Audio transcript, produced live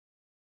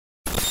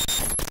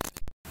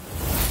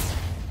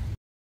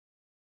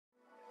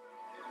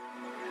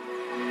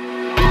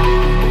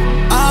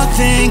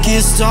think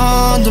it's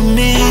dawned on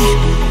me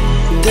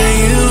that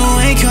you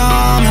ain't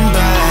coming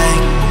back.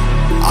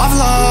 I've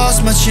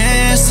lost my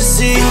chance to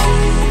see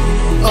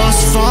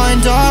us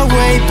find our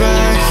way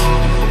back.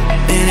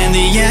 And in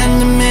the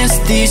end,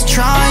 amidst these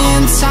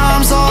trying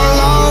times, I'll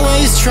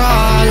always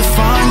try to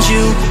find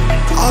you.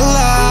 I'll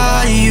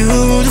lie to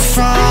you to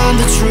find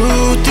the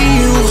truth that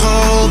you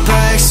hold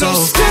back. So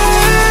stay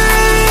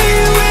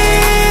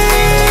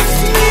with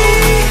me.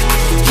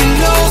 You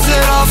know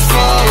that I'll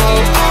follow.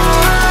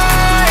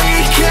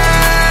 I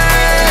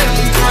can't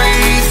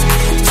breathe.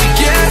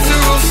 Together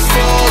we'll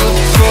fall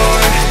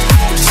apart.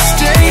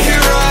 Stay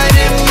here right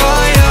in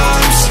my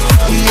arms,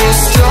 and we'll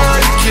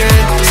start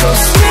again. So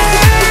stay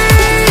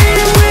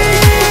with me.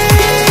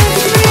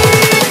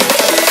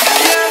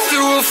 Together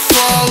we'll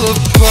fall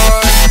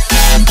apart.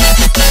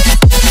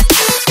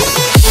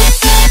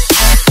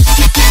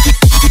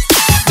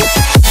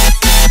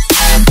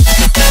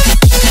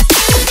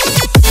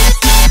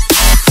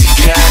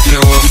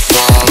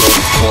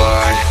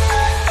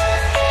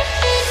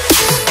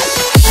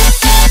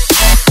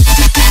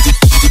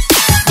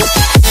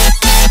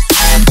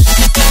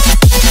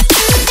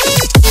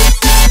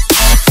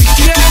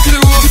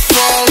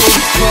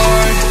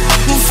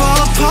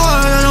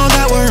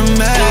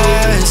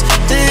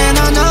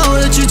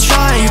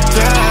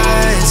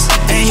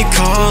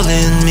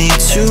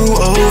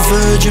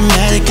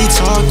 Dramatically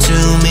talk to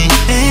me,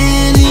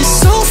 and it's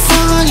so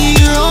funny,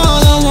 you're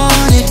all I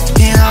wanted,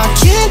 and I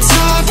can't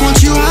talk,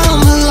 want you out of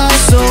my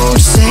life, so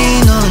just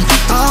say none.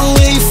 I'll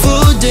wait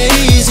for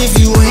days if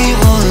you ain't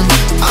one,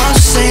 I'll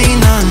just say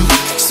none.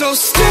 So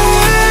stay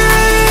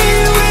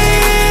with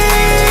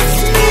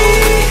me,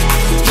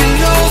 you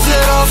know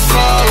that I'll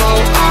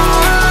follow.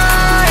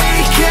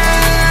 I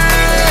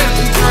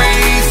can't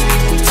breathe,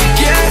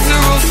 together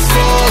we'll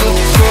fall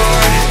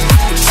apart.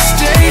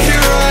 Stay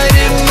here right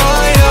in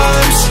my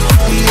arms,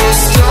 we'll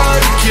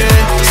start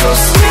again. So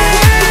stay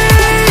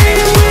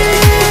with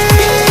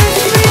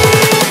me.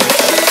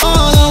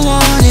 All I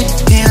wanted,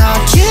 and I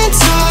can't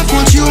talk,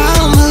 want you out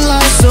of my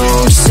life, so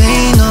just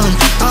say none.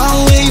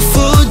 I'll wait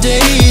for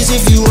days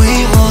if you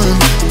ain't one,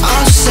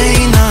 I'll just say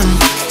none.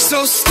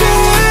 So stay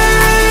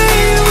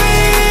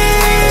with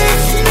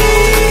me,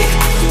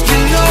 you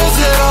know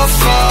that I'll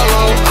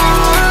follow.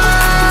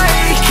 I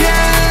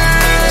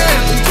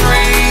can't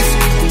breathe,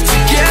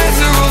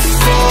 together we'll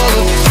fall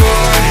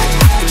apart.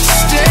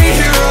 Stay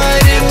here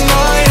right in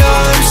my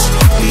arms,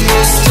 and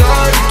we'll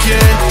start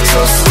again. So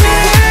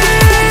stay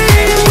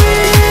with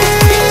me,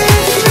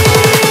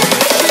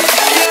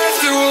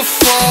 together we'll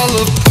fall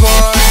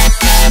apart.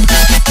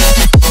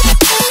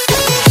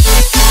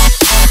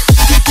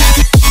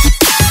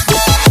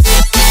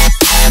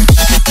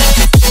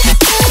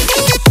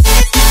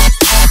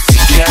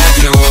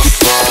 Together we'll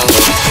fall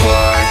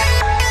apart.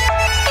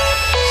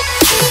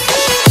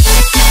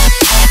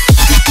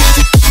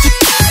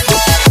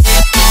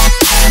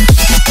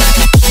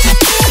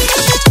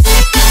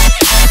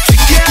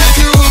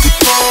 Together we'll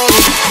fall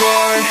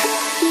apart.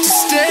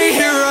 Stay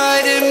here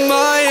right in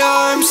my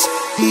arms,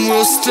 and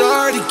we'll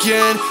start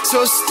again.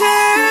 So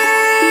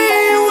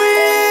stay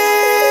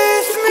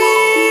with me.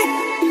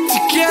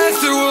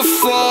 Together we'll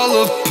fall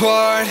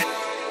apart.